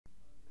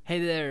Hey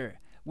there,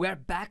 we are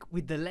back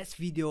with the last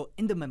video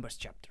in the members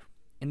chapter.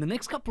 In the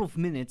next couple of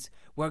minutes,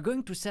 we are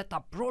going to set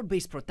up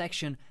role-based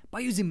protection by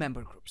using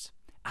member groups.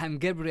 I'm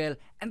Gabriel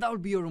and I will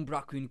be your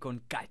Umbraco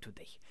unicorn guide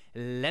today.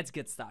 Let's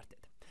get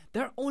started.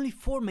 There are only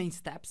 4 main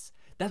steps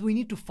that we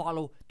need to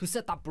follow to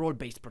set up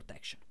role-based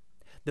protection.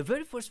 The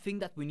very first thing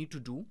that we need to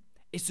do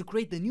is to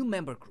create a new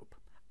member group.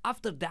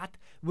 After that,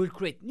 we'll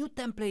create new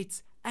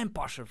templates and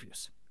partial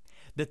views.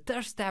 The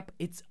third step,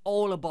 it's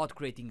all about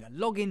creating a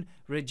login,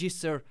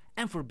 register,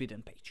 and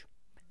forbidden page.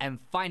 And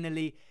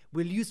finally,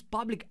 we'll use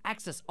public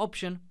access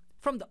option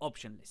from the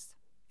option list.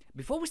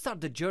 Before we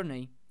start the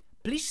journey,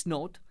 please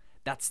note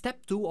that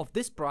step 2 of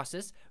this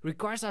process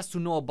requires us to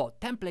know about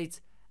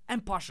templates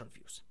and partial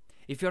views.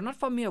 If you're not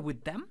familiar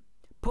with them,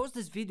 pause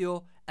this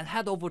video and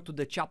head over to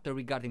the chapter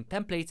regarding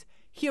templates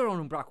here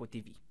on Umbraco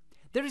TV.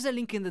 There is a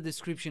link in the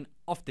description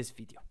of this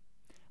video.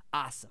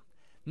 Awesome.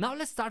 Now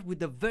let's start with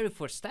the very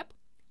first step.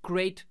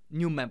 Create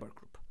new member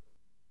group.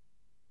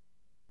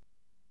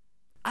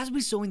 As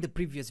we saw in the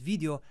previous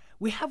video,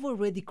 we have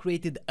already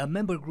created a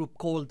member group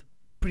called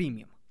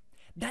Premium.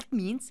 That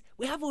means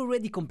we have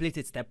already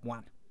completed step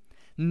 1.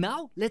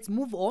 Now let's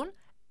move on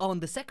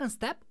the second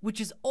step,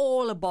 which is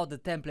all about the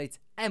templates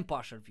and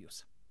partial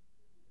views.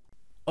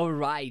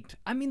 Alright,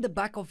 I'm in the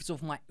back office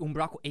of my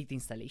Umbraco 8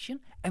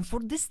 installation, and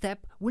for this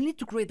step we'll need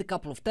to create a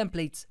couple of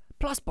templates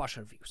plus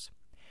partial views.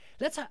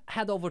 Let's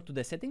head over to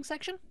the settings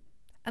section,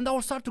 and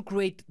I'll start to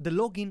create the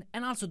login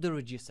and also the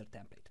register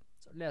template.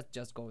 So let's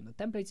just go in the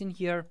templates in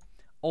here,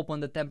 open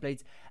the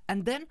templates,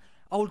 and then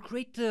I will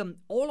create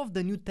all of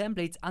the new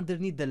templates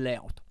underneath the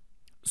layout.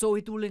 So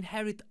it will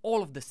inherit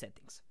all of the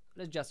settings.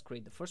 Let's just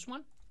create the first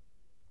one,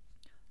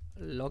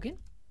 login,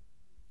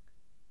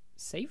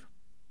 save,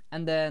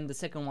 and then the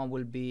second one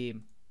will be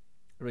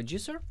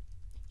register.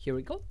 Here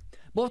we go.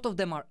 Both of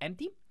them are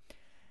empty.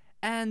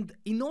 And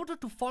in order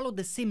to follow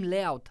the same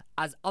layout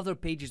as other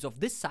pages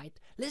of this site,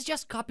 let's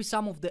just copy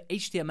some of the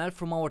HTML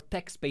from our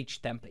text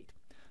page template.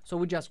 So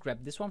we just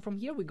grab this one from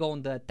here, we go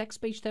on the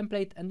text page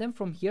template, and then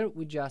from here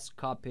we just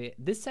copy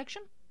this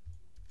section,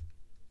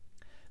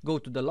 go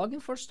to the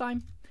login first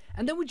time,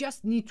 and then we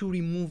just need to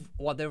remove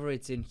whatever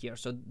it's in here.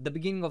 So the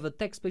beginning of the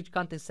text page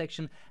content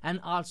section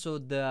and also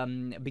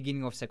the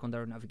beginning of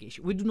secondary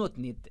navigation. We do not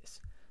need this.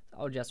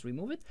 I'll just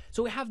remove it.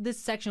 So we have this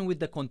section with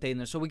the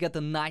container, so we get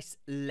a nice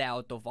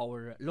layout of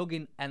our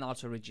login and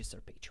also register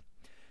page.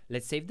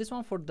 Let's save this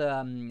one for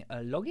the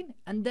login,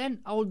 and then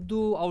I'll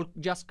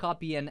just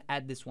copy and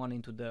add this one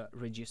into the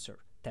register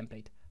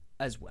template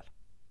as well.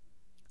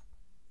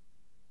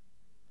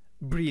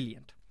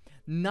 Brilliant.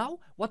 Now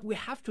what we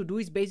have to do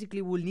is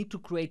basically we'll need to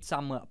create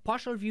some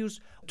partial views,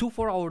 2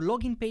 for our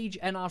login page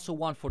and also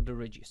 1 for the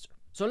register.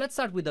 So let's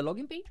start with the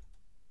login page.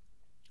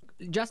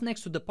 Just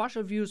next to the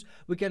partial views,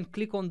 we can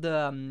click on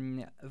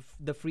the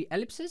 3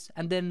 ellipses,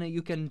 and then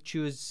you can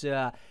choose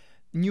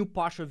new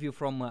partial view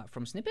from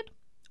snippet,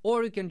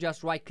 or you can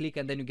just right click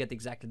and then you get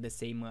exactly the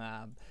same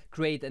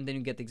create, and then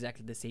you get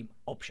exactly the same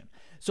option.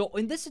 So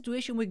in this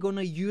situation, we're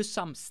gonna use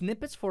some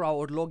snippets for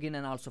our login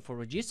and also for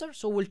register.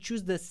 So we'll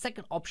choose the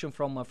second option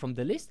from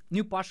the list,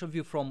 new partial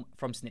view from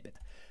snippet.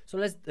 So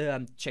let's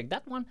check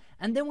that one,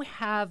 and then we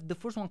have the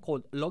first one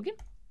called login.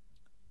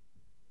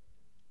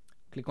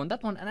 Click on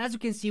that one, and as you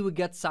can see, we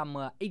get some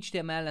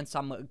HTML and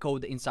some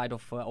code inside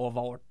of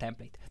our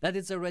template that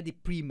is already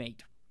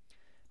pre-made.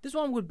 This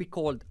one will be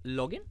called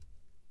login.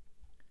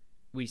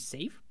 We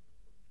save,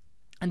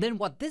 and then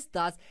what this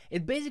does,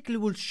 it basically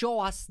will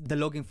show us the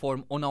login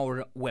form on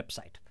our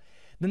website.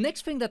 The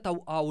next thing that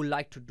I would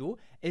like to do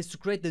is to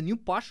create the new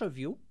partial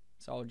view.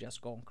 So I'll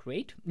just go and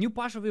create new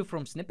partial view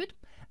from snippet,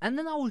 and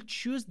then I will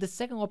choose the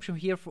second option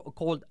here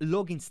called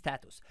login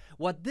status.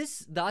 What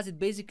this does, it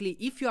basically,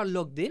 if you are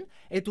logged in,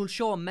 it will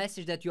show a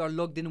message that you are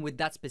logged in with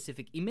that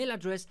specific email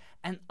address,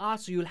 and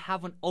also you'll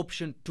have an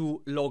option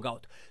to log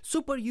out.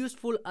 Super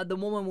useful at the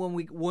moment when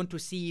we want to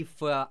see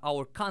if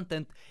our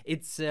content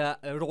it's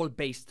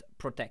role-based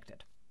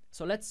protected.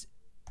 So let's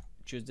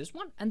choose this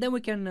one, and then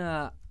we can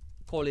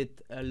call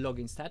it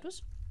login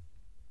status.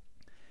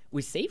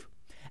 We save.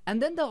 And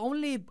then the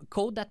only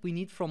code that we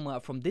need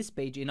from this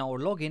page in our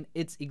login,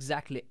 it's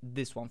exactly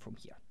this one from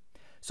here.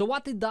 So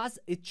what it does,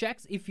 it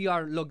checks if you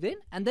are logged in,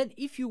 and then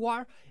if you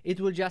are, it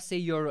will just say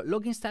your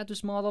login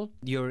status model,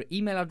 your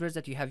email address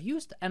that you have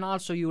used, and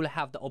also you will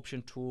have the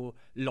option to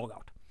log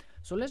out.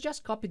 So let's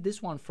just copy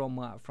this one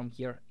from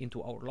here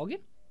into our login,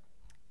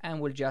 and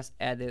we'll just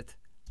add it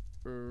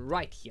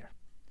right here.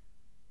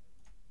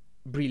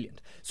 Brilliant.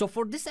 So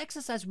for this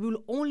exercise, we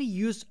will only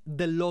use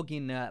the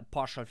login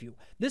partial view.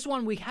 This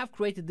one, we have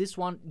created this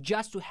one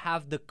just to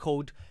have the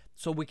code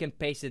so we can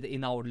paste it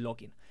in our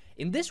login.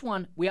 In this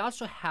one, we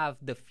also have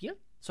the field.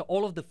 So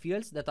all of the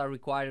fields that are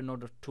required in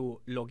order to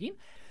log in.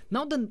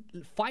 Now the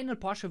final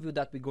partial view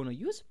that we're going to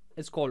use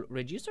is called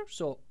register.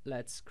 So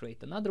let's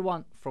create another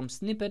one from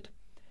snippet.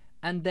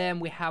 And then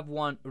we have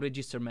one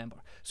register member.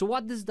 So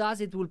what this does,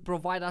 it will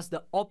provide us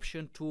the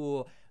option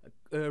to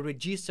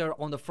register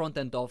on the front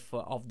end of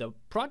the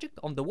project,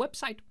 on the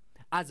website,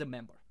 as a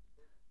member.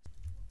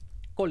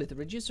 Call it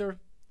register.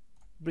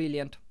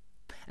 Brilliant.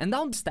 And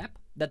now the step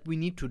that we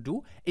need to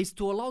do is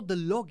to allow the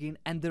login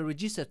and the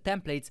register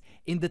templates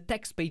in the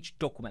text page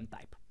document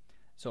type.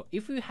 So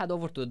if we head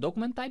over to the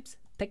document types,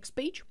 text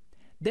page,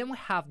 then we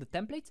have the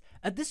templates.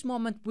 At this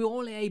moment, we're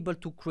only able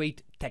to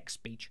create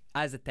text page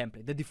as a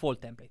template, the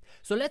default template.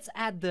 So let's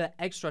add the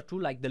extra two,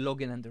 like the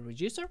login and the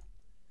register.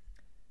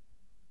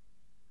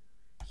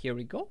 Here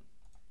we go.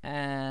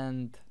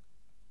 And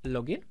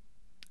login.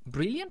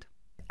 Brilliant.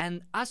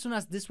 And as soon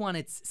as this one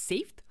is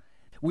saved,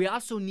 we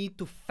also need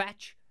to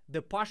fetch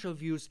the partial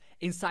views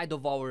inside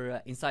of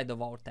our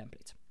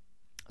templates.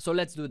 So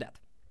let's do that.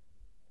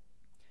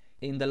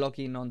 In the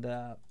login on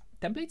the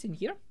templates in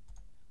here.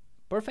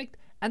 Perfect.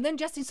 And then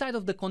just inside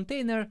of the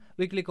container,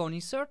 we click on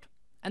insert,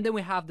 and then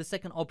we have the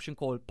second option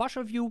called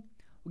partial view.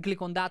 We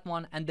click on that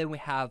one, and then we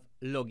have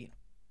login.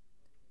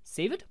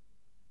 Save it.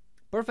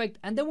 Perfect.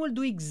 And then we'll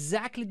do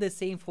exactly the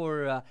same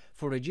for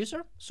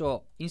register.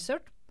 So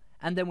insert,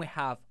 and then we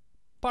have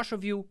partial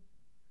view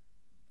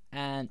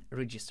and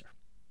register.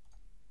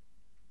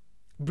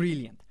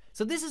 Brilliant.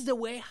 So this is the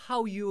way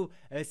how you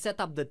set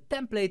up the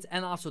templates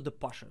and also the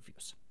partial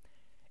views.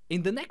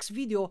 In the next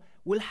video,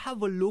 we'll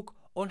have a look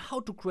on how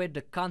to create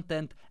the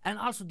content and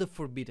also the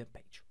forbidden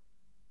page.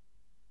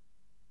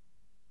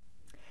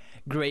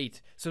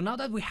 Great. So now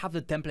that we have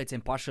the templates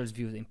and partials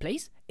views in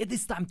place, it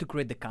is time to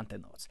create the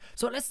content nodes.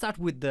 So let's start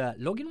with the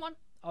login one.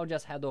 I'll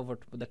just head over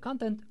to the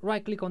content,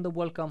 right click on the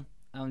welcome,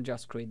 and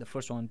just create the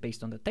first one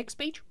based on the text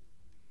page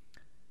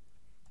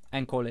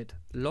and call it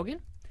login.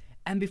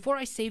 And before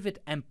I save it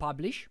and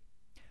publish,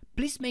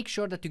 please make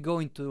sure that you go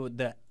into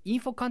the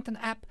info content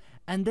app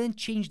and then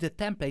change the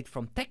template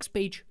from text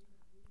page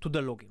to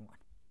the login one.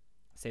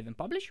 Save and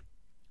publish.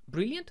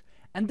 Brilliant.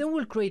 And then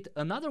we'll create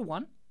another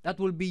one that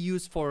will be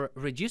used for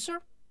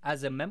register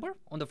as a member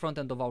on the front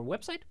end of our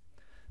website.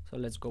 So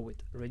let's go with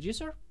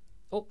register.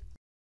 Oh,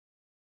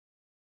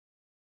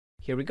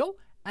 here we go.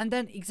 And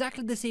then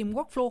exactly the same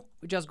workflow.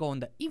 We just go on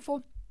the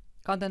info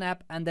content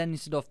app, and then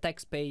instead of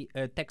text page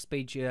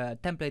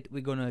template,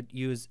 we're gonna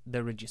use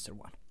the register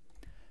one.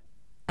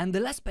 And the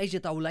last page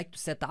that I would like to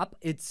set up,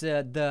 it's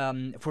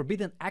the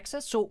forbidden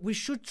access. So we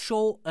should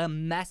show a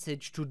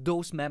message to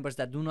those members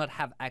that do not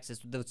have access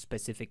to those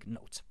specific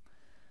nodes.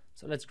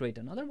 So let's create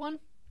another one,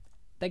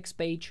 text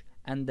page,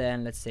 and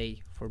then let's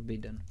say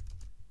forbidden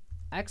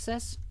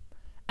access.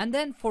 And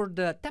then for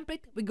the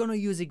template, we're gonna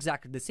use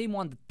exactly the same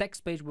one, the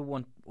text page.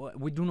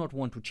 We do not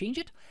want to change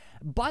it,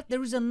 but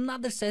there is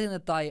another setting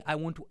that I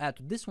want to add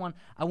to this one.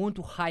 I want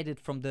to hide it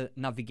from the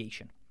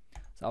navigation.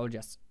 So I'll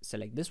just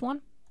select this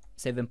one,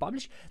 save and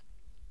publish.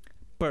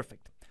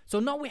 Perfect. So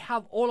now we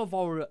have all of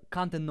our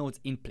content nodes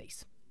in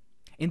place.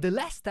 In the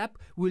last step,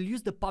 we'll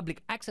use the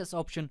public access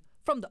option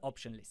from the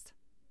option list.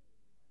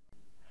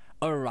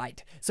 All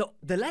right, so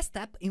the last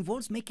step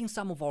involves making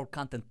some of our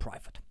content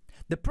private.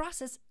 The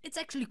process, it's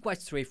actually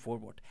quite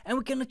straightforward, and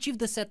we can achieve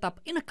the setup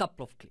in a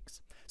couple of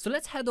clicks. So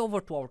let's head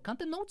over to our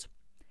content nodes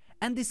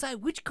and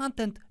decide which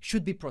content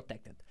should be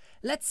protected.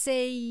 Let's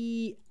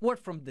say word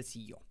from the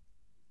CEO.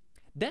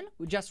 Then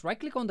we just right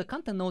click on the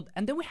content node,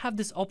 and then we have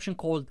this option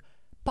called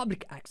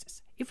public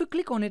access. If we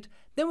click on it,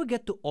 then we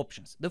get two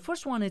options. The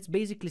first one is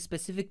basically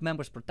specific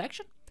members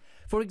protection.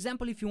 For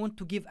example, if you want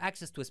to give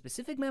access to a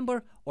specific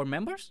member or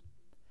members.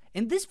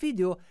 In this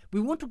video,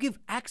 we want to give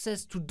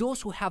access to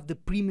those who have the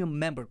premium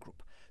member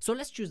group. So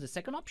let's choose the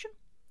second option,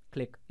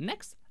 click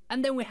next,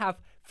 and then we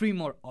have three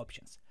more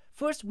options.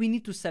 First, we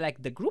need to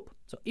select the group.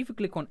 So if we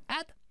click on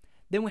add,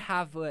 then we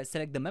have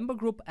select the member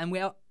group, and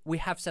we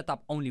have set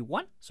up only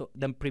one, so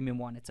the premium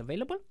one, it's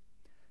available.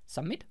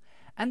 Submit.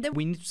 And then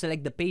we need to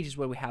select the pages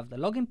where we have the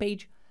login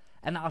page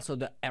and also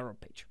the error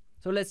page.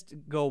 So let's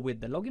go with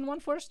the login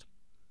one first,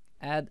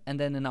 add, and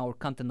then in our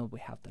content node,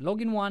 we have the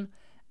login one.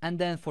 And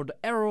then for the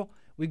error,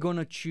 we're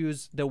gonna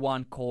choose the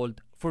one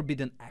called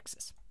forbidden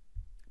access.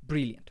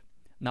 Brilliant.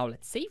 Now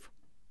let's save.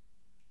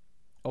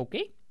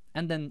 Okay,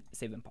 and then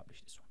save and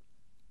publish this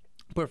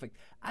one. Perfect.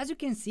 As you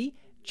can see,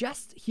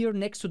 just here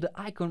next to the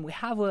icon, we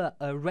have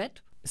a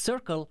red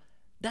circle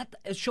that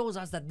shows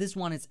us that this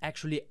one is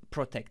actually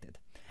protected.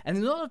 And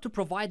in order to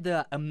provide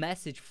a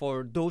message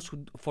for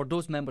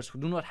those members who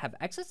do not have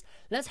access,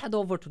 let's head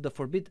over to the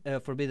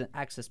forbidden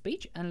access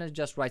page, and let's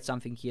just write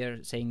something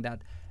here saying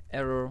that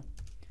error,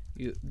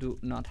 you do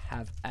not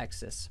have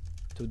access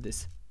to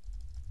this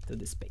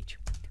page.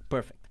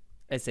 Perfect.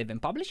 Let's save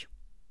and publish.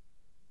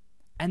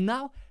 And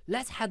now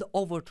let's head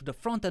over to the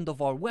front end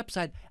of our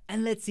website,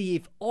 and let's see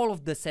if all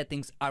of the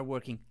settings are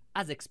working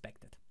as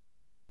expected.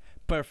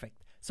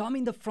 Perfect. So I'm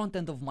in the front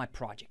end of my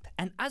project,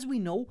 and as we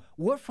know,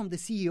 word from the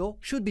CEO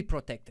should be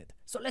protected.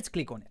 So let's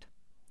click on it.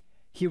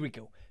 Here we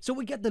go. So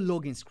we get the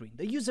login screen,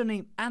 the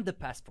username and the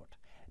password.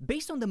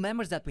 Based on the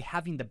members that we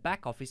have in the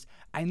back office,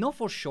 I know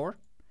for sure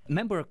a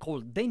member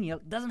called Daniel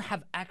doesn't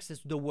have access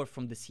to the word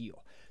from the CEO.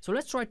 So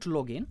let's try to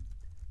log in,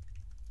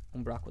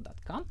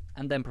 umbraco.com,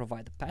 and then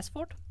provide the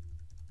password.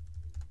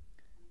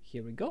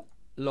 Here we go,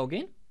 log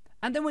in,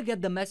 and then we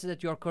get the message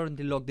that you are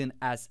currently logged in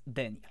as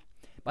Daniel.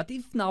 But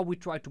if now we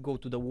try to go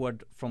to the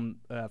word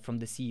from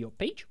the CEO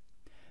page,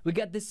 we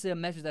get this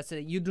message that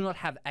says you do not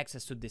have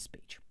access to this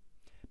page.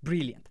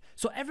 Brilliant.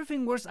 So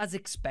everything works as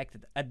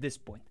expected at this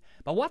point.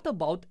 But what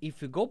about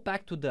if we go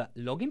back to the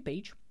login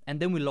page and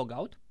then we log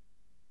out?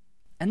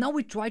 And now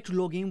we try to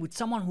log in with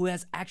someone who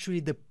has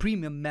actually the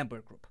premium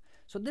member group.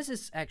 So this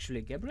is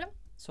actually Gabriel.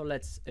 So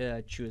let's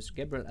choose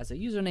Gabriel as a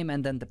username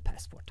and then the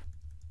password.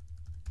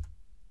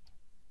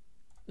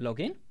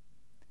 Login.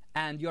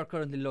 And you are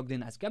currently logged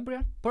in as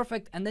Gabriel.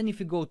 Perfect. And then if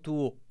you go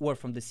to word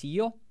from the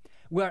CEO,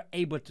 we are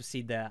able to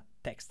see the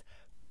text.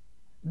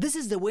 This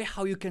is the way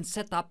how you can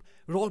set up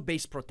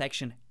role-based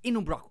protection in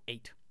Umbraco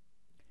 8.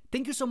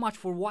 Thank you so much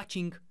for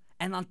watching,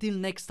 and until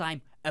next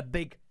time, a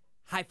big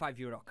high five,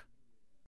 you rock.